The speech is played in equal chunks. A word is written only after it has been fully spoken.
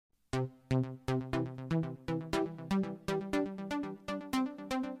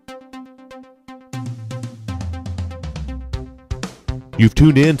You've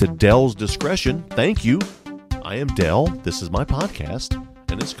tuned in to Dell's Discretion. Thank you. I am Dell. This is my podcast,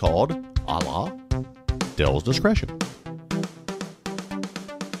 and it's called a la Dell's Discretion.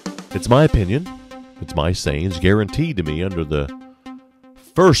 It's my opinion. It's my sayings guaranteed to me under the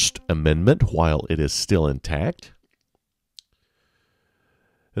First Amendment while it is still intact.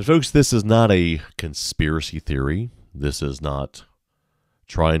 And folks, this is not a conspiracy theory. This is not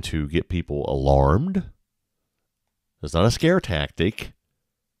trying to get people alarmed. It's not a scare tactic.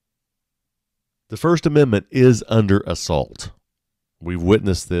 The First Amendment is under assault. We've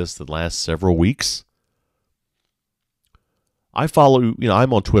witnessed this the last several weeks. I'm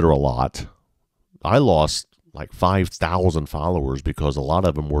on Twitter a lot. I lost like 5,000 followers because a lot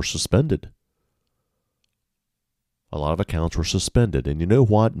of them were suspended. A lot of accounts were suspended. And you know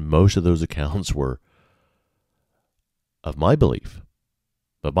what? Most of those accounts were of my belief,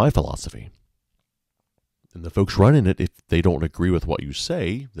 of my philosophy. And the folks running it, if they don't agree with what you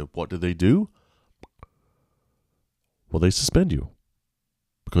say, then what do? Well, they suspend you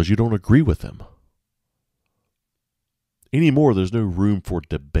because you don't agree with them. Anymore, there's no room for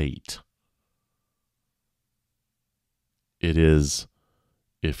debate. It is,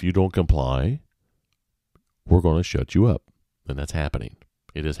 if you don't comply, we're going to shut you up. And that's happening.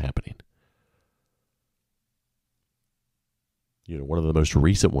 It is happening. One of the most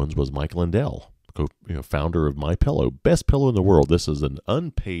recent ones was Mike Lindell, founder of My Pillow, best pillow in the world. This is an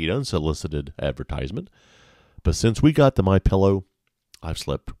unpaid, unsolicited advertisement. But since we got the My Pillow, I've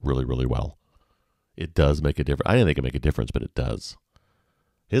slept really, really well. It does make a difference. I didn't think it'd make a difference, but it does.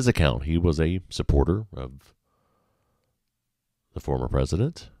 His account, he was a supporter of the former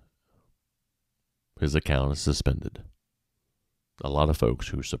president. His account is suspended. A lot of folks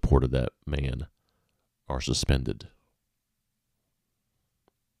who supported that man are suspended.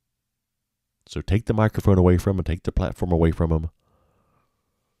 So take the microphone away from him, take the platform away from him.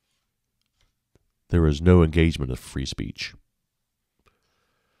 There is no engagement of free speech.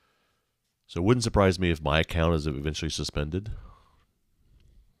 So it wouldn't surprise me if my account is eventually suspended.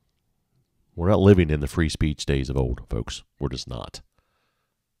 We're not living in the free speech days of old, folks. We're just not.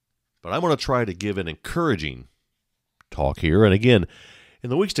 But I'm going to try to give an encouraging talk here. And again,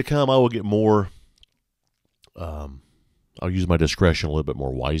 in the weeks to come, I will get more, I'll use my discretion a little bit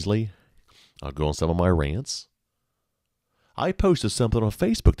more wisely. I'll go on some of my rants. I posted something on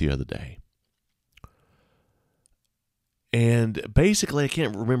Facebook the other day. And basically, I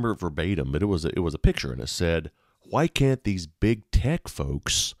can't remember it verbatim, but it was a picture, and it said, why can't these big tech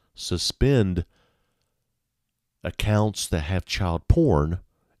folks suspend accounts that have child porn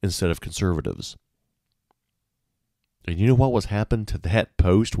instead of conservatives? And you know what was happened to that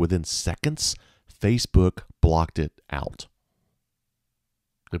post within seconds? Facebook blocked it out.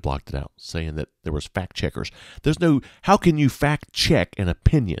 They blocked it out, saying that there was fact checkers. How can you fact check an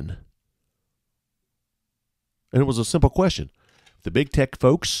opinion? And it was a simple question. The big tech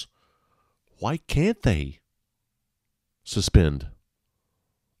folks, why can't they suspend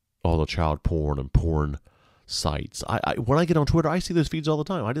all the child porn and porn sites? When I get on Twitter, I see those feeds all the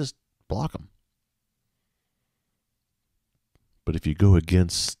time. I just block them. But if you go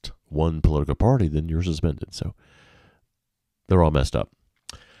against one political party, then you're suspended. So they're all messed up.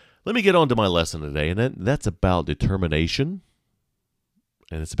 Let me get on to my lesson today, and that's about determination,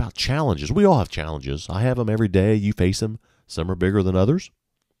 and it's about challenges. We all have challenges. I have them every day. You face them. Some are bigger than others.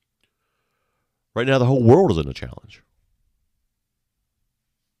 Right now, the whole world is in a challenge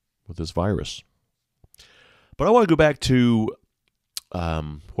with this virus. But I want to go back to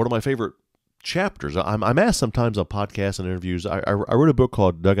one of my favorite chapters. I'm asked sometimes on podcasts and interviews. I wrote a book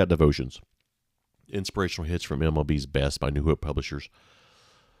called Dugout Devotions, Inspirational Hits from MLB's Best by New Hope Publishers.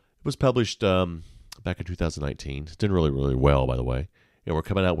 It was published back in 2019. It's done really, really well, by the way. And we're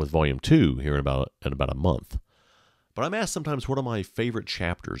coming out with Volume 2 here in about a month. But I'm asked sometimes what my favorite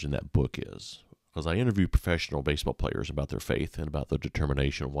chapters in that book is, because I interview professional baseball players about their faith and about their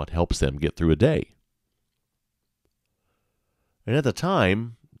determination and what helps them get through a day. And at the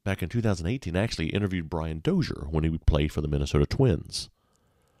time, back in 2018, I actually interviewed Brian Dozier when he played for the Minnesota Twins.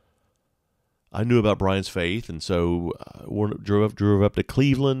 I knew about Brian's faith, and so drove up to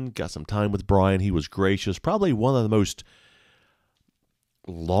Cleveland, got some time with Brian. He was gracious. Probably one of the most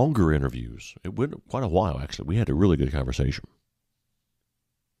longer interviews. It went quite a while, actually. We had a really good conversation.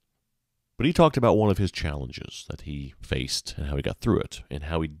 But he talked about one of his challenges that he faced and how he got through it, and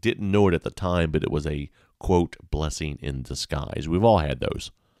how he didn't know it at the time, but it was a, quote, blessing in disguise. We've all had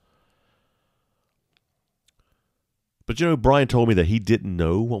those. But Brian told me that he didn't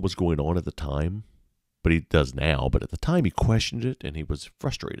know what was going on at the time, but he does now. But at the time, he questioned it, and he was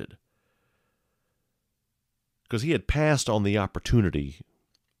frustrated because he had passed on the opportunity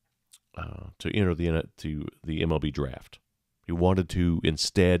to enter the MLB draft. He wanted to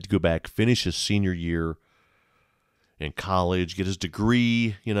instead go back, finish his senior year in college, get his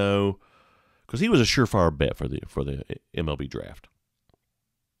degree, because he was a surefire bet for the MLB draft.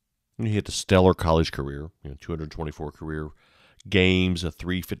 He had a stellar college career, 224 career games, a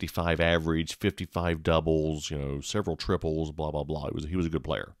 355 average, 55 doubles, several triples, blah, blah, blah. He was a good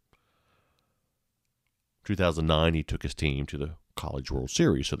player. 2009, he took his team to the College World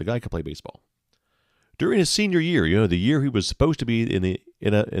Series, so the guy could play baseball. During his senior year, the year he was supposed to be in the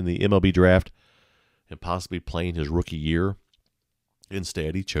MLB draft and possibly playing his rookie year,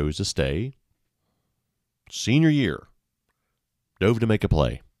 instead he chose to stay. Senior year, dove to make a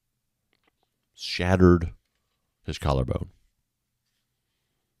play, shattered his collarbone.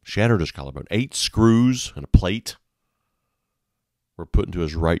 8 screws and a plate were put into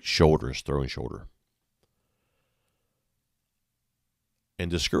his right shoulder, his throwing shoulder.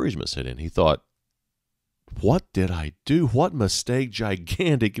 And discouragement set in. He thought, what did I do? What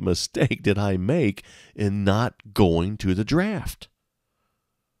gigantic mistake did I make in not going to the draft?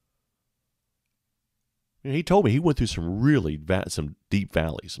 He told me he went through some deep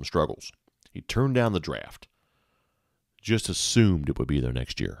valleys, some struggles. He turned down the draft. Just assumed it would be there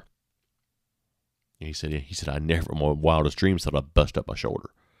next year. And he said, I never, in my wildest dreams, thought I'd bust up my shoulder.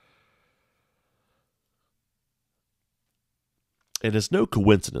 And it's no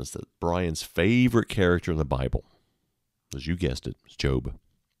coincidence that Brian's favorite character in the Bible, as you guessed it, is Job.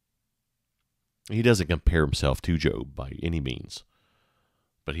 He doesn't compare himself to Job by any means,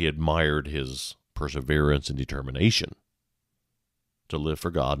 but he admired his perseverance and determination to live for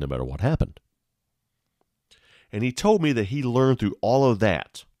God no matter what happened. And he told me that he learned through all of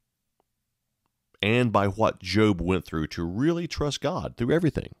that and by what Job went through to really trust God through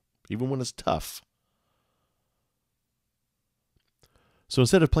everything, even when it's tough. So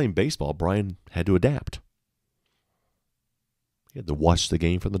instead of playing baseball, Brian had to adapt. He had to watch the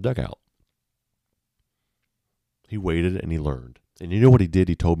game from the dugout. He waited and he learned. And you know what he did?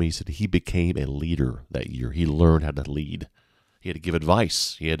 He told me, he said he became a leader that year. He learned how to lead. He had to give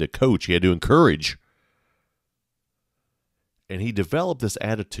advice. He had to coach. He had to encourage. And he developed this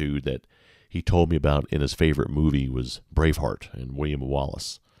attitude that he told me about in his favorite movie was Braveheart and William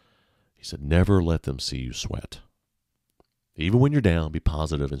Wallace. He said, never let them see you sweat. Even when you're down, be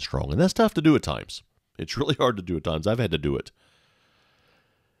positive and strong. And that's tough to do at times. It's really hard to do at times. I've had to do it.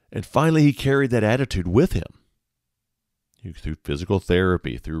 And finally, he carried that attitude with him through physical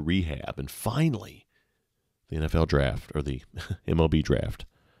therapy, through rehab. And finally, the NFL draft, or the MLB draft,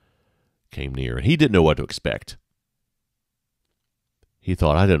 came near. And he didn't know what to expect. He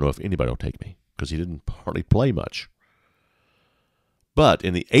thought, I don't know if anybody will take me, because he didn't hardly play much. But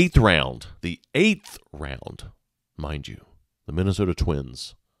in the eighth round, mind you, the Minnesota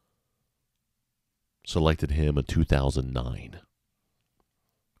Twins selected him in 2009.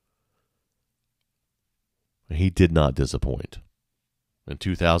 He did not disappoint. In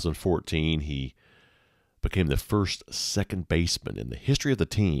 2014, he became the first second baseman in the history of the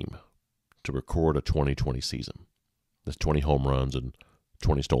team to record a 2020 season. That's 20 home runs and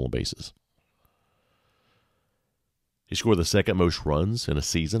 20 stolen bases. He scored the second most runs in a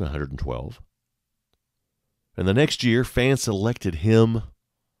season, 112. And the next year, fans selected him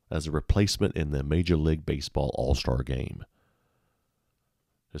as a replacement in the Major League Baseball All-Star Game.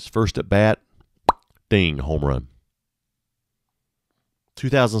 His first at bat, ding, home run.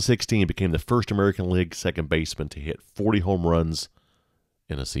 2016 became the first American League second baseman to hit 40 home runs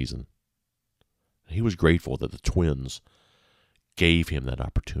in a season. He was grateful that the Twins gave him that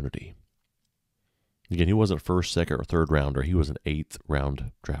opportunity. Again, he wasn't first, second, or third rounder. He was an 8th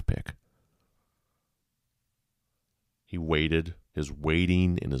round draft pick. He waited. His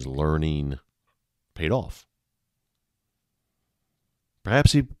waiting and his learning paid off.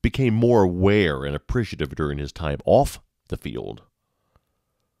 Perhaps he became more aware and appreciative during his time off the field.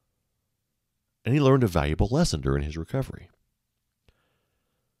 And he learned a valuable lesson during his recovery.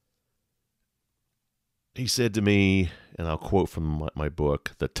 He said to me, and I'll quote from my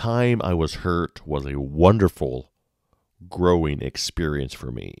book, "The time I was hurt was a wonderful growing experience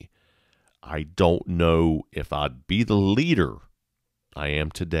for me. I don't know if I'd be the leader I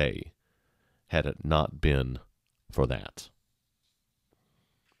am today had it not been for that."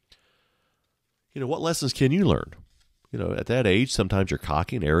 What lessons can you learn? At that age, sometimes you're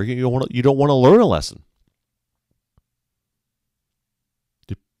cocky and arrogant. You don't want to learn a lesson.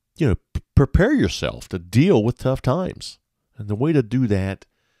 prepare yourself to deal with tough times. And the way to do that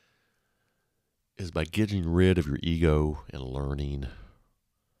is by getting rid of your ego and learning.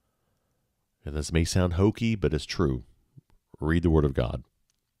 And this may sound hokey, but it's true. Read the Word of God.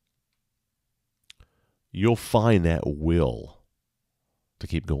 You'll find that will to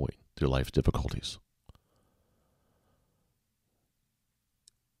keep going through life's difficulties.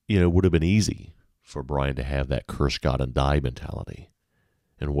 It would have been easy for Brian to have that curse God and die mentality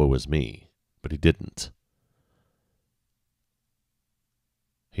and woe is me, but he didn't.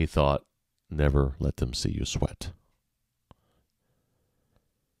 He thought, never let them see you sweat.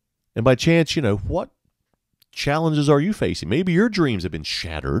 And by chance, what challenges are you facing? Maybe your dreams have been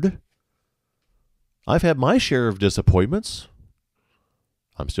shattered. I've had my share of disappointments.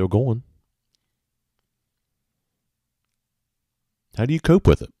 I'm still going. How do you cope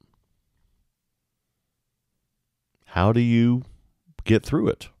with it? How do you get through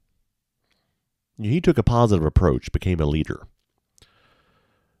it? He took a positive approach, became a leader.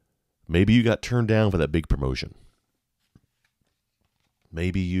 Maybe you got turned down for that big promotion.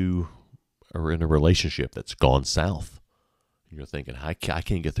 Maybe you are in a relationship that's gone south. You're thinking, I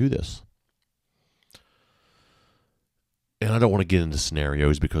can't get through this. And I don't want to get into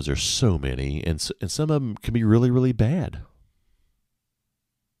scenarios because there's so many, and some of them can be really, really bad.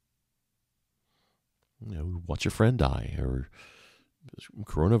 Watch your friend die, or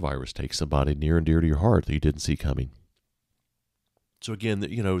coronavirus takes somebody near and dear to your heart that you didn't see coming. So again,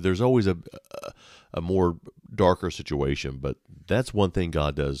 there's always a more darker situation, but that's one thing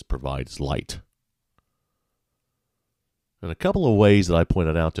God does provide is light. And a couple of ways that I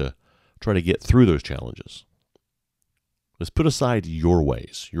pointed out to try to get through those challenges is put aside your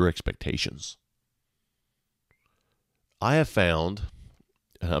ways, your expectations. I have found,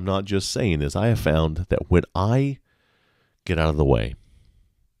 and I'm not just saying this, I have found that when I get out of the way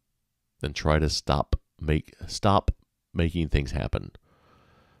and try to stop making things happen,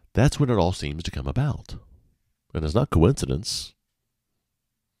 that's when it all seems to come about. And it's not coincidence.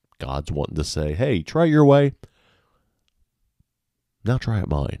 God's wanting to say, hey, try your way. Now try it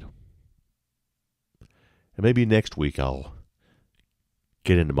mine. And maybe next week I'll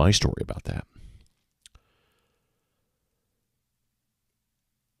get into my story about that.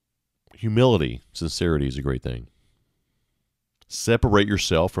 Humility, sincerity is a great thing. Separate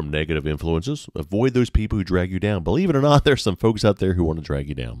yourself from negative influences. Avoid those people who drag you down. Believe it or not, there's some folks out there who want to drag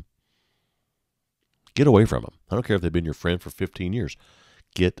you down. Get away from them. I don't care if they've been your friend for 15 years.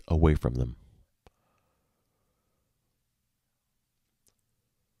 Get away from them.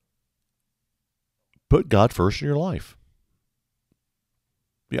 Put God first in your life.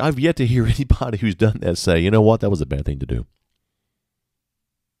 I've yet to hear anybody who's done that say, you know what, that was a bad thing to do.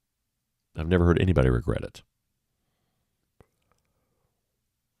 I've never heard anybody regret it.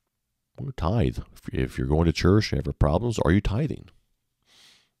 Tithe. If you're going to church and have problems, are you tithing?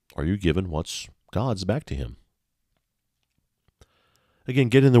 Are you giving what's God's back to Him? Again,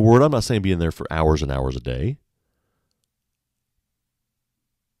 get in the Word. I'm not saying be in there for hours and hours a day.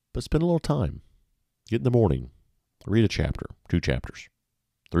 But spend a little time. Get in the morning. Read a chapter, 2 chapters,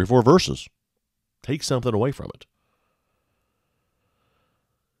 3 or 4 verses. Take something away from it.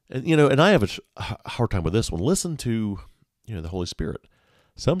 And, and I have a hard time with this one. Listen to, the Holy Spirit.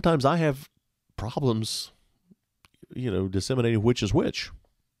 Sometimes I have problems, disseminating which is which.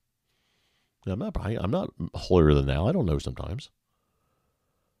 I'm not holier than thou. I don't know sometimes.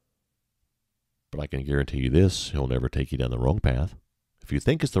 But I can guarantee you this, He'll never take you down the wrong path. If you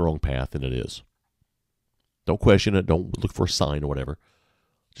think it's the wrong path, then it is. Don't question it. Don't look for a sign or whatever.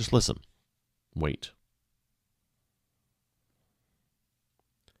 Just listen. Wait.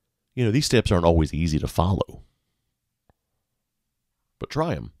 These steps aren't always easy to follow. But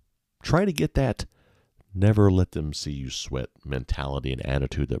try them. Try to get that never let them see you sweat mentality and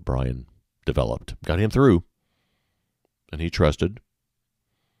attitude that Brian developed. Got him through. And he trusted.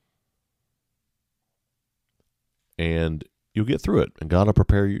 And you'll get through it. And God will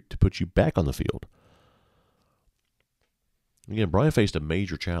prepare you to put you back on the field. Again, Brian faced a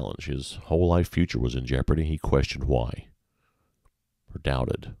major challenge. His whole life future was in jeopardy. He questioned why. Or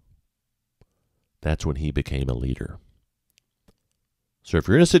doubted. That's when he became a leader. So if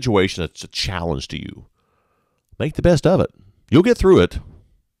you're in a situation that's a challenge to you, make the best of it. You'll get through it.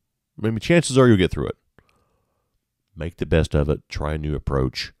 Chances are you'll get through it. Make the best of it. Try a new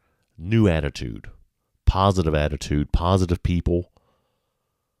approach, new attitude, positive people,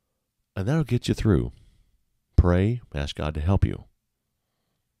 and that'll get you through. Pray, ask God to help you.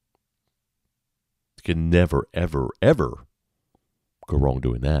 You can never, ever, ever go wrong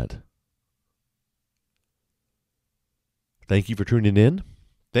doing that. Thank you for tuning in.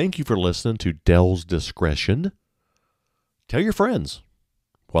 Thank you for listening to Dell's Discretion. Tell your friends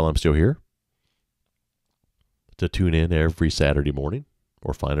while I'm still here to tune in every Saturday morning,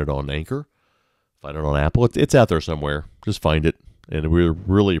 or find it on Anchor, find it on Apple. It's out there somewhere. Just find it, and we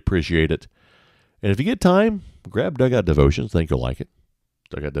really appreciate it. And if you get time, grab Dugout Devotions. I think you'll like it.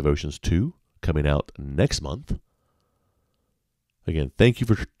 Dugout Devotions 2 coming out next month. Again, thank you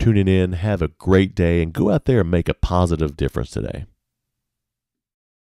for tuning in. Have a great day, and go out there and make a positive difference today.